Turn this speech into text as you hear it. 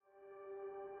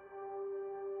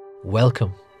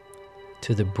Welcome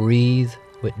to the Breathe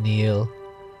with Neil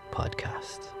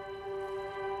podcast.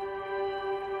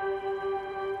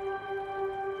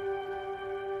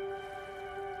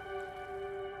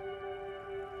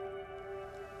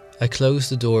 I closed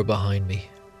the door behind me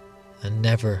and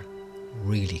never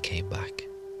really came back.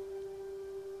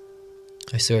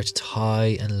 I searched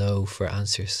high and low for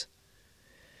answers.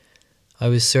 I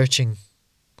was searching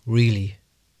really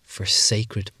for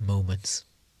sacred moments.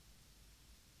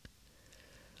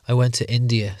 I went to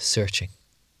India searching.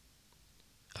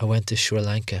 I went to Sri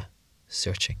Lanka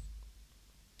searching.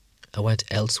 I went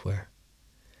elsewhere.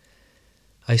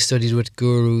 I studied with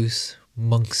gurus,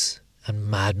 monks, and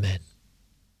madmen.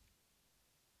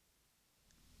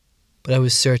 But I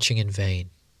was searching in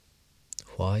vain.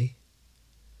 Why?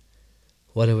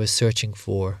 What I was searching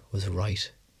for was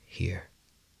right here.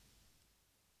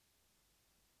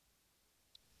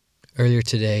 Earlier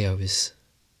today I was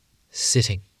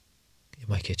sitting in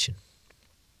my kitchen.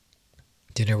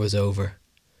 Dinner was over.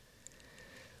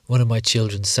 One of my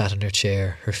children sat in her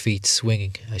chair, her feet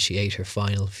swinging as she ate her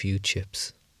final few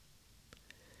chips.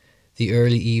 The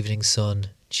early evening sun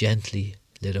gently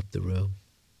lit up the room.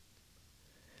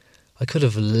 I could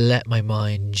have let my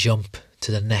mind jump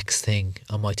to the next thing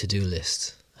on my to-do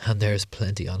list, and there's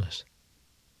plenty on it.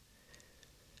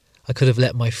 I could have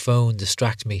let my phone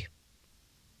distract me.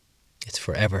 It's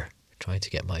forever trying to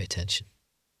get my attention.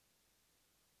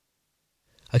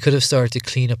 I could have started to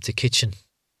clean up the kitchen.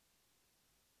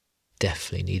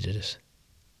 Definitely needed it.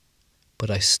 But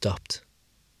I stopped.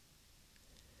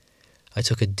 I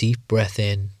took a deep breath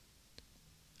in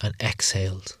and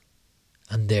exhaled,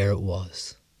 and there it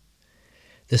was,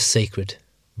 the sacred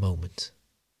moment.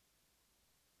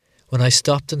 When I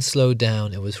stopped and slowed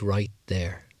down, it was right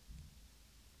there.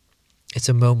 It's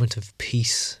a moment of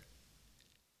peace.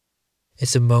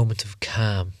 It's a moment of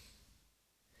calm.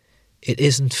 It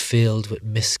isn't filled with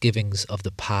misgivings of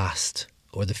the past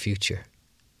or the future.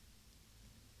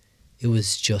 It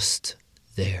was just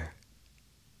there.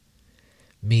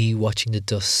 Me watching the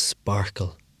dust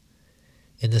sparkle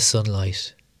in the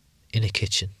sunlight in a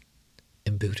kitchen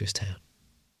in Booterstown.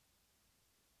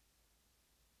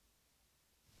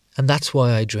 And that's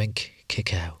why I drink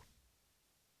cacao.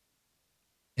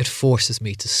 It forces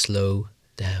me to slow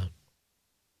down.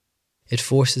 It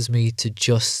forces me to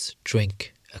just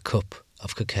drink a cup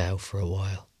of cacao for a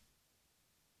while.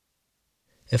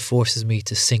 It forces me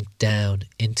to sink down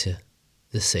into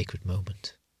the sacred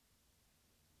moment.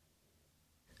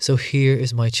 So here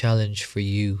is my challenge for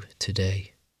you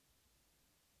today.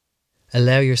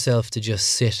 Allow yourself to just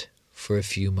sit for a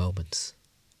few moments,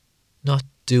 not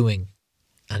doing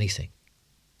anything.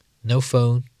 No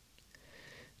phone,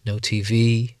 no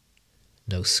TV,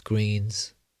 no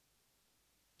screens.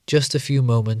 Just a few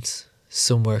moments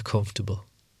somewhere comfortable.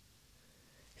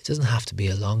 It doesn't have to be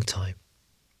a long time.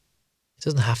 It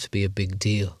doesn't have to be a big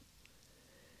deal.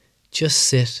 Just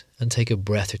sit and take a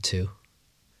breath or two.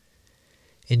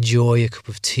 Enjoy a cup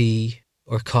of tea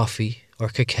or coffee or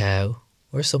cacao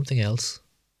or something else.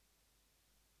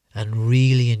 And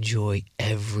really enjoy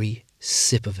every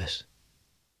sip of it.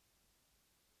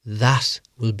 That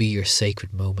will be your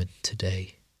sacred moment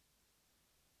today.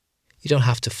 You don't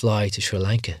have to fly to Sri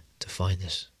Lanka to find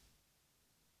it.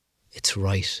 It's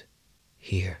right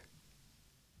here.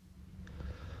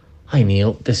 Hi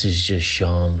Neil, this is just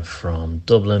Sean from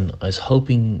Dublin. I was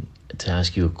hoping to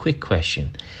ask you a quick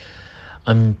question.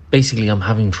 I'm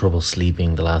having trouble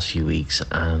sleeping the last few weeks,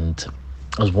 and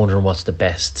I was wondering what's the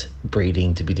best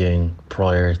breathing to be doing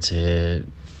prior to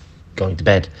going to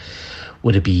bed.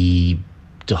 Would it be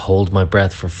to hold my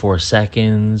breath for 4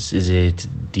 seconds? Is it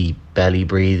deep belly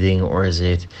breathing, or is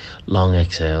it long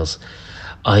exhales?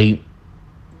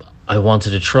 I wanted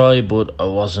to try, but I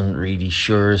wasn't really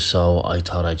sure, so I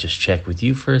thought I'd just check with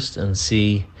you first and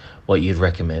see what you'd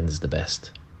recommend is the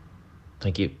best.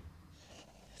 Thank you.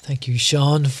 Thank you,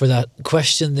 Sean, for that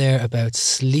question there about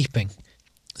sleeping.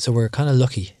 So we're kind of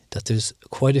lucky that there's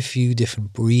quite a few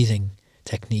different breathing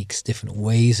techniques, different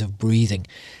ways of breathing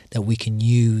that we can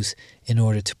use in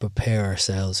order to prepare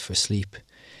ourselves for sleep.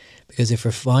 Because if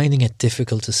we're finding it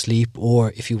difficult to sleep,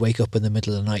 or if you wake up in the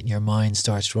middle of the night and your mind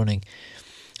starts running,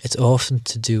 it's often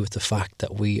to do with the fact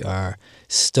that we are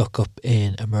stuck up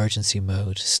in emergency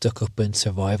mode, stuck up in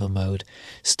survival mode,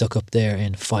 stuck up there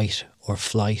in fight or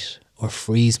flight or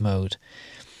freeze mode.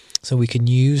 So we can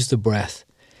use the breath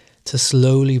to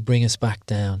slowly bring us back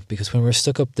down, because when we're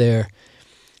stuck up there,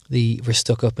 we're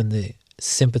stuck up in the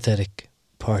sympathetic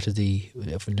part of the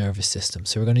nervous system.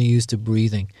 So we're going to use the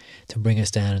breathing to bring us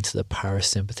down into the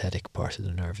parasympathetic part of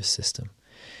the nervous system.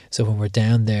 So when we're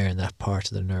down there in that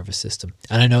part of the nervous system,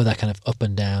 and I know that kind of up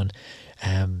and down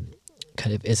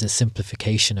kind of is a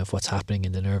simplification of what's happening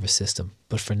in the nervous system,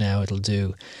 but for now it'll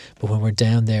do. But when we're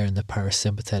down there in the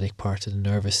parasympathetic part of the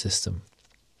nervous system,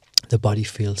 the body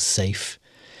feels safe.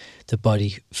 The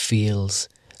body feels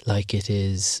like it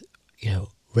is,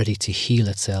 ready to heal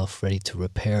itself, ready to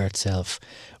repair itself,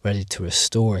 ready to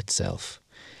restore itself.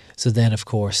 So then, of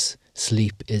course,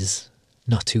 sleep is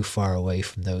not too far away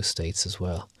from those states as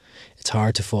well. It's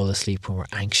hard to fall asleep when we're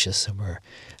anxious and our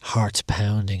heart's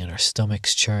pounding and our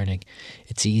stomach's churning.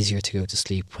 It's easier to go to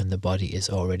sleep when the body is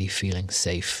already feeling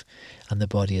safe and the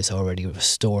body is already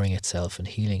restoring itself and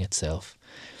healing itself.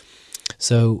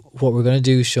 So what we're going to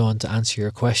do, Sean, to answer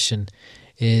your question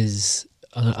is,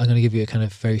 I'm going to give you a kind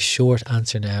of very short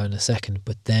answer now in a second,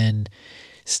 but then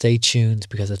stay tuned,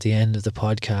 because at the end of the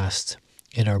podcast,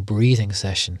 in our breathing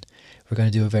session, we're going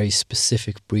to do a very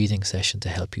specific breathing session to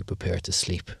help you prepare to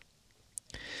sleep.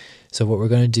 So what we're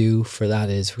going to do for that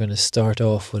is we're going to start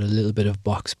off with a little bit of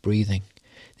box breathing.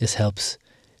 This helps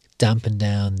dampen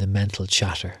down the mental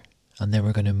chatter. And then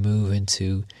we're going to move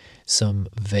into some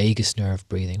vagus nerve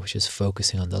breathing, which is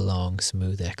focusing on the long,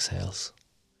 smooth exhales.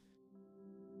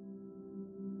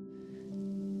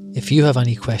 If you have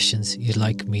any questions you'd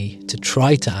like me to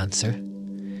try to answer,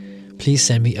 please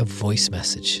send me a voice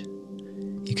message.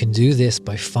 You can do this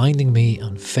by finding me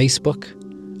on Facebook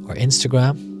or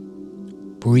Instagram,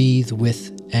 Breathe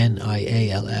with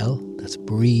Niall, that's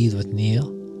Breathe with Neil,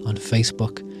 on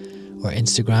Facebook or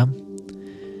Instagram,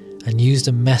 and use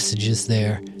the messages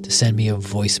there to send me a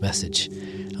voice message,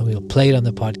 and we'll play it on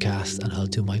the podcast and I'll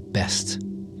do my best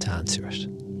to answer it.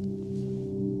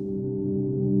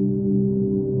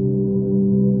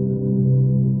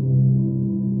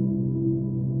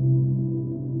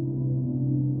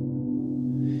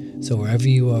 So wherever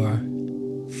you are,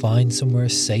 find somewhere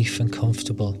safe and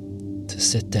comfortable to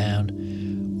sit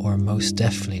down, or most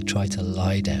definitely try to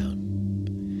lie down.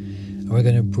 And we're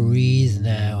going to breathe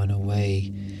now in a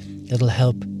way that'll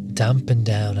help dampen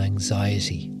down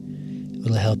anxiety.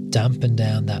 It'll help dampen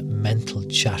down that mental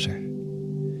chatter.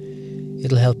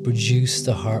 It'll help reduce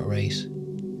the heart rate.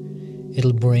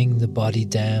 It'll bring the body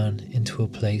down into a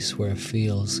place where it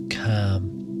feels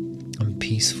calm and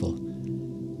peaceful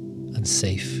and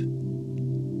safe.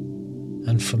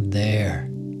 And from there,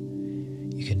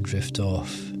 you can drift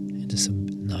off into some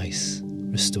nice,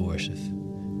 restorative,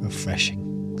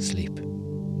 refreshing sleep.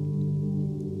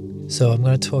 So I'm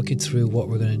going to talk you through what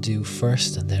we're going to do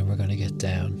first, and then we're going to get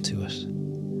down to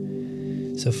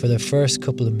it. So for the first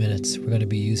couple of minutes, we're going to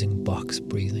be using box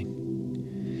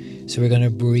breathing. So we're going to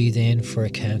breathe in for a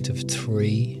count of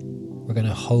 3. We're going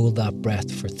to hold that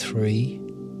breath for 3.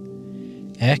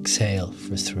 Exhale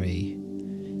for 3.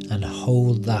 And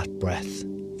hold that breath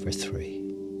for 3.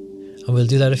 And we'll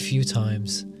do that a few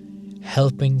times,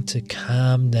 helping to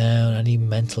calm down any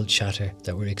mental chatter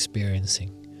that we're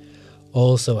experiencing.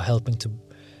 Also helping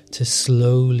to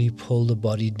slowly pull the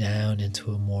body down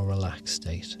into a more relaxed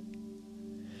state.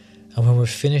 And when we're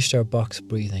finished our box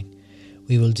breathing,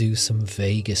 we will do some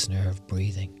vagus nerve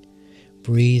breathing.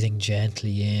 Breathing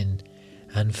gently in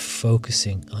and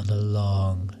focusing on a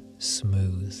long,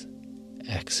 smooth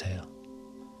exhale.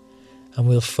 And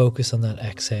we'll focus on that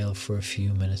exhale for a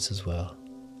few minutes as well.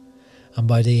 And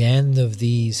by the end of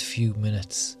these few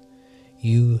minutes,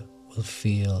 you will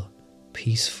feel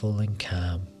peaceful and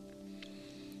calm,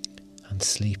 and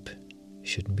sleep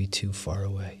shouldn't be too far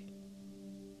away.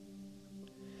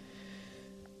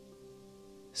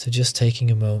 So just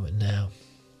taking a moment now,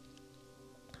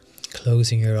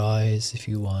 closing your eyes if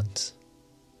you want,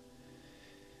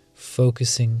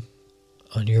 focusing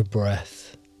on your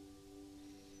breath.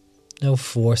 No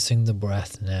forcing the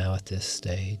breath now at this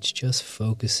stage, just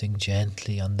focusing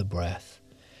gently on the breath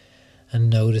and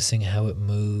noticing how it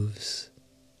moves.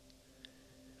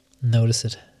 Notice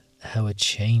it, how it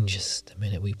changes the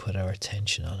minute we put our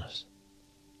attention on it.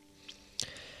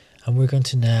 And we're going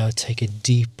to now take a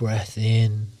deep breath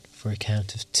in for a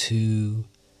count of 2,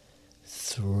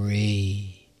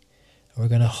 3. And we're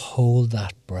going to hold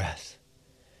that breath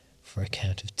for a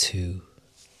count of 2,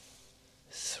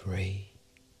 3.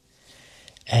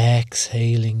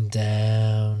 Exhaling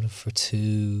down for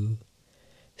 2,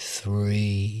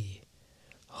 3.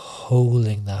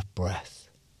 Holding that breath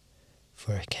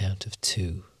for a count of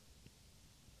 2,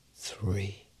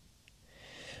 3.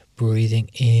 Breathing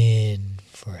in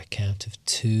for a count of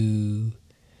 2,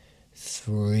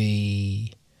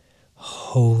 3.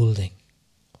 Holding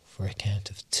for a count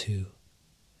of 2,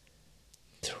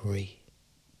 3.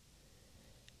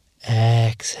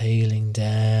 Exhaling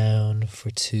down for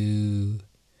 2,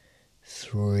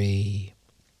 3.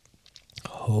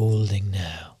 holding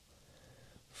now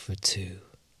for 2,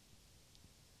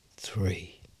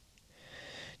 3.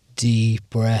 Deep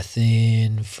breath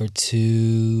in for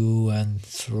 2 and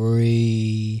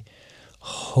 3.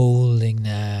 Holding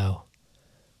now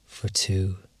for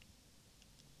 2,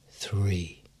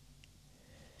 3.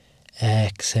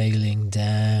 Exhaling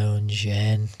down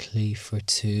gently for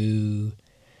 2,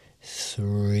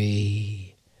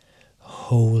 3.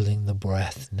 Holding the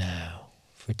breath now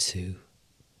for 2,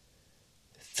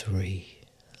 3.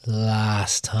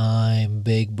 Last time,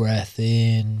 big breath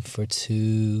in for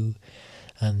 2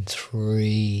 and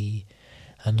 3,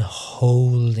 and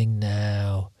holding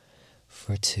now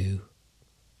for 2,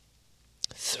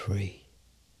 3.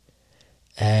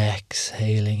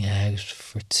 Exhaling out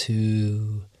for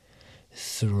 2,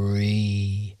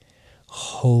 3.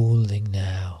 Holding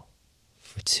now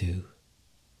for 2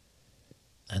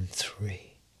 and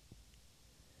 3.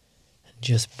 And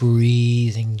just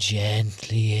breathing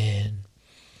gently in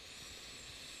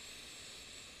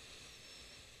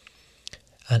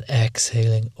and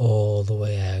exhaling all the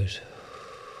way out.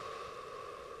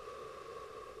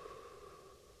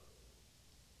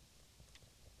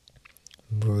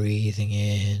 Breathing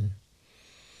in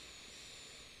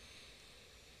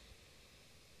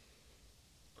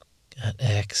and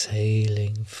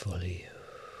exhaling fully.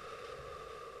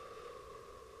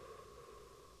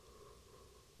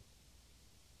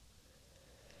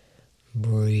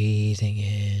 Breathing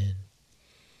in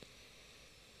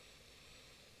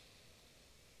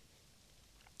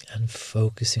and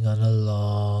focusing on a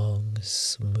long,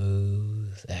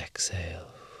 smooth exhale.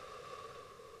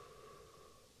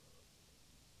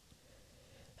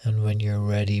 And when you're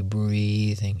ready,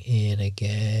 breathing in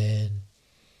again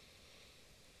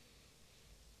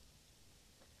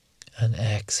and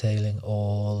exhaling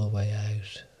all the way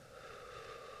out.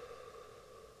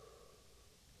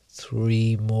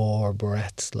 3 more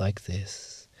breaths like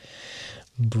this.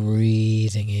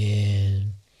 Breathing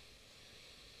in,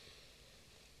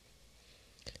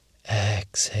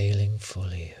 exhaling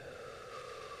fully.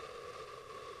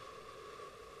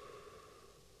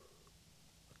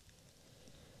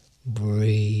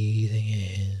 Breathing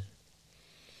in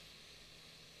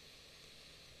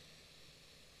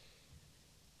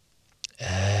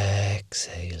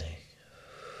exhaling.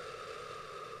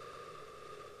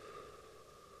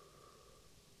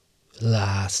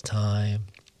 Last time,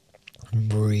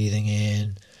 breathing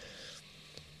in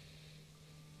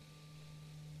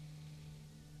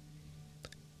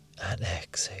and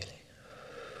exhaling.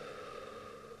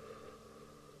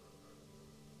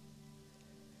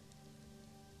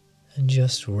 And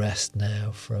just rest now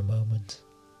for a moment,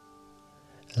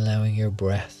 allowing your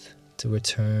breath to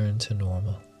return to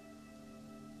normal.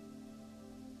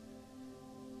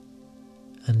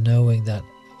 And knowing that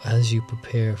as you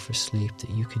prepare for sleep, that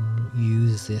you can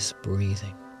use this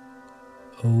breathing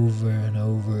over and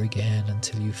over again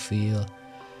until you feel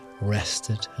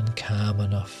rested and calm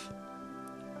enough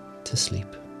to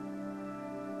sleep.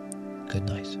 Good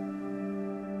night.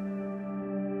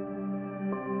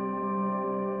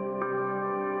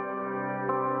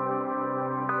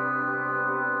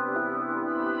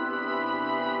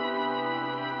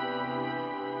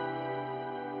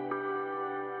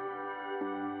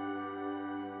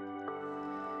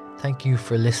 Thank you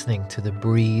for listening to the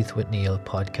Breathe with Neil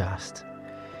podcast.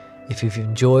 If you've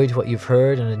enjoyed what you've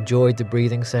heard and enjoyed the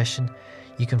breathing session,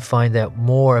 you can find out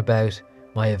more about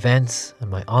my events and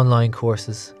my online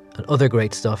courses and other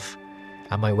great stuff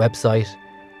at my website,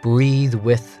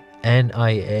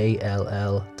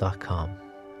 breathewithniall.com.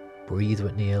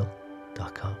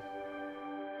 breathewithneil.com.